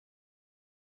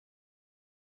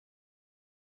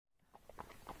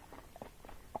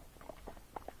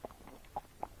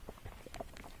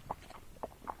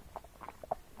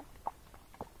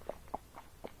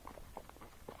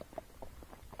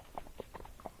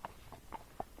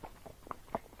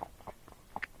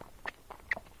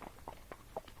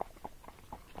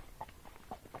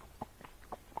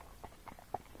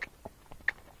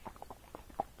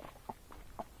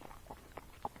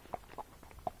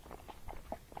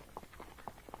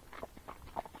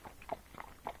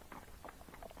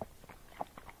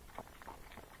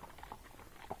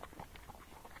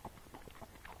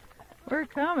are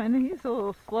coming. He's a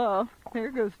little slow. There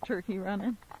goes Turkey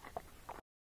running.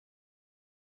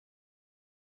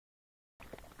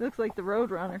 Looks like the road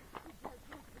runner.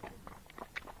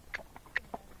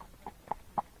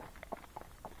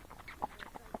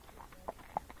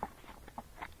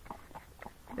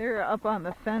 They were up on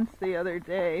the fence the other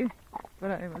day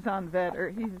when I was on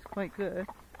Vetter. He was quite good.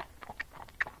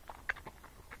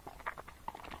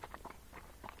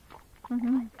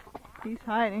 He's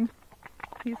hiding.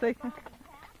 He's like,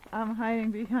 I'm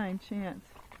hiding behind Chance.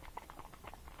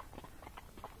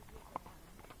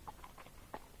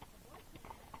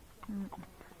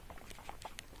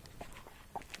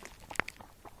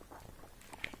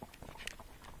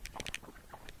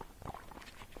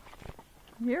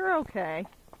 You're okay.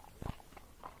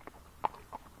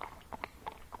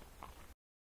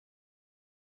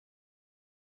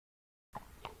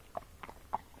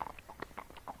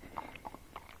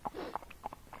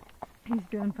 He's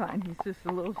doing fine. He's just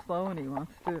a little slow and he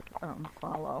wants to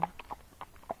follow.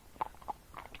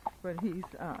 But he's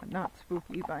not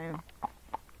spooky by him.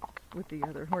 With the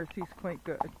other horse, he's quite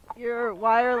good. You're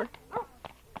wireless.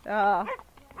 Come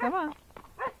on.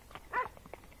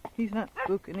 He's not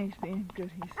spooking, he's being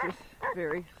good. He's just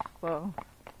very slow.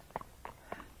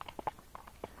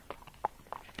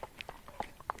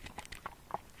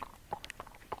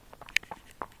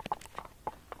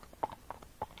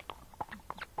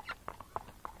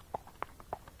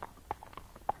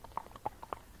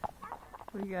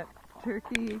 We got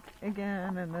turkey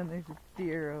again, and then there's a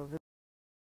deer over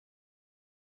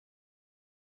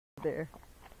there.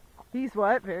 He's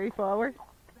what? Very forward?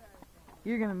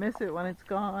 You're gonna miss it when it's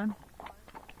gone.